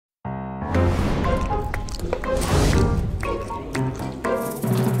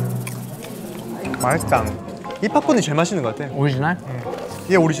맛있다. 이 팝콘이 제일 맛있는 것 같아. 오리지널?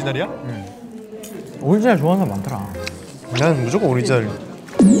 얘 오리지널이야? 오리지널 좋아하는 사람 많더라. 난 무조건 오리지널.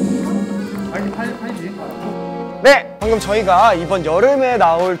 네, 방금 저희가 이번 여름에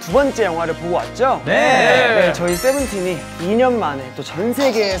나올 두 번째 영화를 보고 왔죠? 네, 저희 세븐틴이 2년 만에 또 전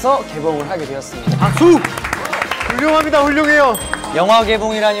세계에서 개봉을 하게 되었습니다. 박수! 훌륭합니다, 훌륭해요. 영화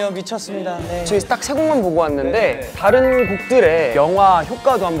개봉이라니요, 미쳤습니다. 네. 저희 딱 세 곡만 보고 왔는데 다른 곡들의 영화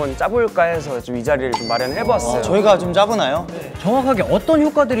효과도 한번 짜볼까 해서 좀 이 자리를 좀 마련을 해보았어요. 저희가 좀 짜보나요? 정확하게 어떤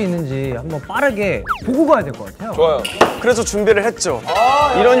효과들이 있는지 한번 빠르게 보고 가야 될 것 같아요. 좋아요. 그래서 준비를 했죠.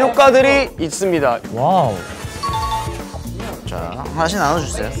 이런 효과들이 있습니다. 와우. 자, 하나씩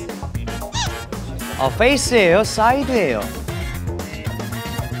나눠주세요. 페이스예요? 사이드예요?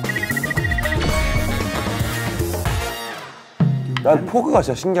 난 포그가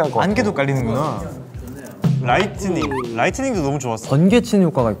진짜 신기한 거 같아. 안개도 깔리는구나. 라이트닝도 너무 좋았어. 번개치는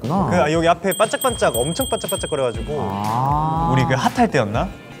효과가 있구나. 여기 앞에 반짝반짝 엄청 반짝반짝 거려가지고 우리 그 핫할 때였나?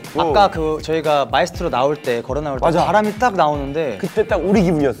 아까 저희가 마에스트로 나올 때 걸어 나올 때 맞아. 바람이 딱 나오는데 그때 딱 우리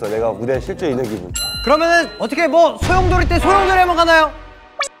기분이었어. 내가 무대에 실제 있는 기분. 그러면은 어떻게 뭐 소용돌이 때 소용돌이 한번 가나요?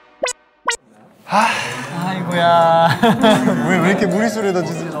 아이고야. 왜 이렇게 무리수를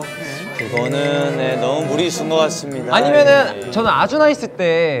던지지? 그거는 너무 무리수인 것 같습니다. 아니면은 저는 아주나이스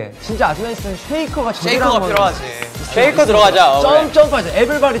때 진짜 아주나이스는 쉐이커가 필요하지. 쉐이커 들어가자. 점프하자.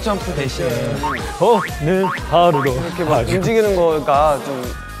 에블바리 점프 대신에 오늘 하루로 이렇게 막 움직이는 거가 좀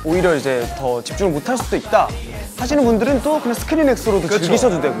오히려 이제 더 집중을 못할 수도 있다 하시는 분들은 또 그냥 스크린X로도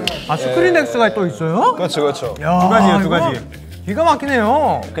즐기셔도 되고. 아 스크린X가 또 있어요? 그렇죠, 그렇죠. 두 가지예요, 두 가지. 기가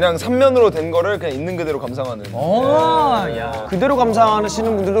막히네요. 그냥 3면으로 된 거를 그냥 있는 그대로 감상하는. 야. 그대로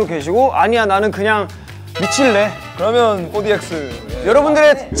감상하시는 분들도 계시고 아니야 나는 그냥 미칠래. 그러면 4DX.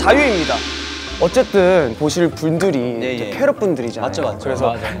 여러분들의 자유입니다. 어쨌든 보실 분들이 이제 캐럿 분들이잖아요. 맞죠.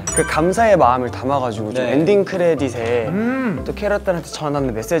 그래서 그 감사의 마음을 담아가지고 좀 엔딩 크레딧에 또 캐럿들한테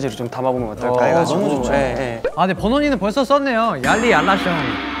전하는 메시지를 좀 담아보면 어떨까 해가지고. 너무 좋죠. 아, 근데 번호니는 벌써 썼네요. 얄리 얄라숑.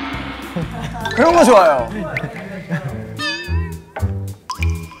 그런 거 좋아요.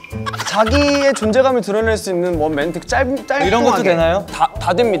 자기의 존재감을 드러낼 수 있는 뭐 멘트 짧게 이런 것도 되나요?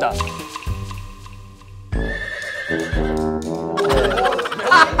 다 됩니다.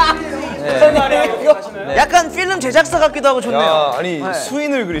 약간 필름 제작사 같기도 하고 좋네요. 야, 아니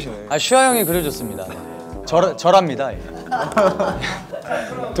수인을 그리시네. 슈아 형이 그려줬습니다. 절합니다.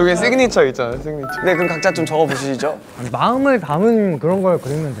 되게 시그니처 있잖아요, 시그니처. 네, 그럼 각자 좀 적어보시죠. 마음을 담은 그런 걸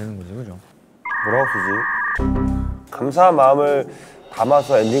그리면 되는 거지, 그죠? 뭐라고 쓰지? 감사한 마음을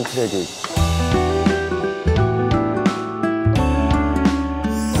담아서 엔딩 크레딧.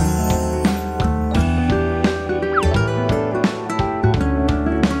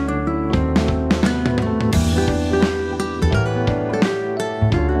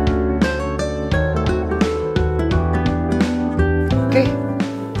 오케이.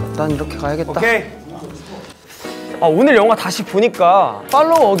 난 이렇게 가야겠다. 오케이. 오늘 영화 다시 보니까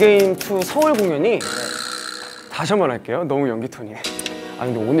팔로우 어게인 투 서울 공연이 다시 한번 할게요. 너무 연기 톤이.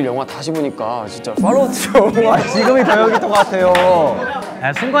 아니 근데 오늘 영화 다시 보니까 진짜 팔로우 투 영화 지금이 더 연기 톤 같아요.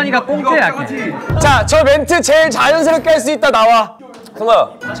 야, 승관이가 꽁트야. 자, 저 멘트 제일 자연스럽게 할 수 있다 나와. 승아,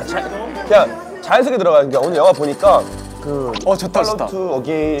 그냥 자연스럽게 들어가는 게 오늘 영화 보니까 좋다 좋다. 투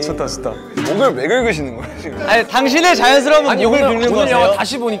어게인. 좋다. 목을 왜 긁으시는 거예요 지금? 아니 당신의 자연스러움은 목을 긁는 거세요? 영화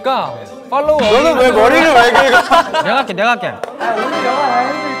다시 보니까 팔로우. 너는 왜 머리를 왜 긁어? 내가 할게.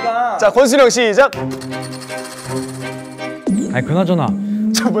 자, 권수령 시작. 아니 그나저나.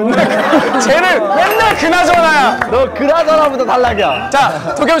 쟤는 맨날 그나저나야. 너 그나저나부터 탈락이야.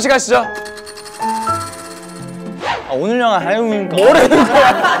 자, 도겸 씨 가시죠. 오늘 영화 하영이니까 뭐라는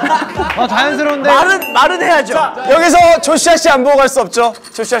거야? 자연스러운데. 말은 해야죠. 자, 여기서 조슈아 씨 안 보고 갈 수 없죠.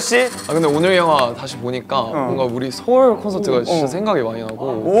 조슈아 씨. 근데 오늘 영화 다시 보니까 뭔가 우리 서울 콘서트가 진짜 생각이 많이 나고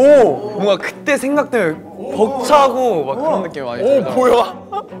오. 뭔가 그때 생각 때문에 벅차고 막 그런 느낌이 많이 들더라고요. 뭐야?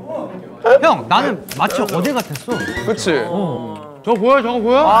 형, 나는 마치 어제 같았어. 그치? 저거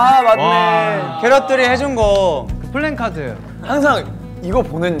보여? 아, 맞네. 캐럿들이 해준 거 플랜카드. 항상 이거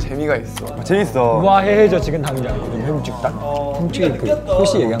보는 재미가 있어. 재밌어. 와 해해져 지금 당장 햄찍 딱 훔치기 그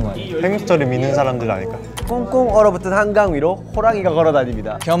호시 얘기한 거 아니야? 햄스터를 미는 사람들 아닐까? 꽁꽁 얼어붙은 한강 위로 호랑이가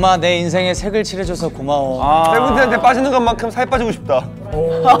걸어다닙니다. 겸아 내 인생에 색을 칠해줘서 고마워. 세븐틴한테 빠지는 것만큼 살 빠지고 싶다.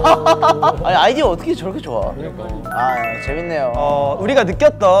 아니 아이디어 어떻게 저렇게 좋아? 재밌네요. 우리가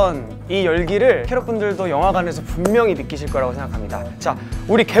느꼈던 이 열기를 캐럿분들도 영화관에서 분명히 느끼실 거라고 생각합니다. 자,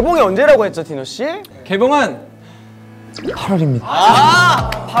 우리 개봉이 언제라고 했죠, 디노 씨? 개봉은 8월입니다.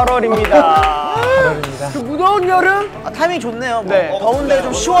 8월입니다. 그 무더운 여름? 타이밍 좋네요. 뭐 네. 더운데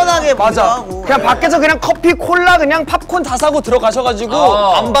좀 시원하게 맞아. 하고. 그냥 밖에서 그냥 커피, 콜라, 그냥 팝콘 다 사고 들어가셔가지고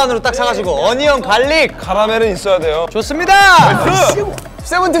반반으로 딱 사가지고 어니언 갈릭 카라멜은 있어야 돼요. 좋습니다.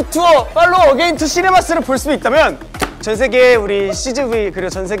 세븐틴 투어 팔로우 어게인 투 시네마스를 볼 수 있다면 전 세계 우리 CGV 그리고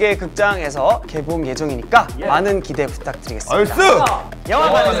전 세계 극장에서 개봉 예정이니까 많은 기대 부탁드리겠습니다. 나이스!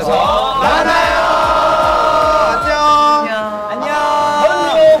 영화관에서 만나요.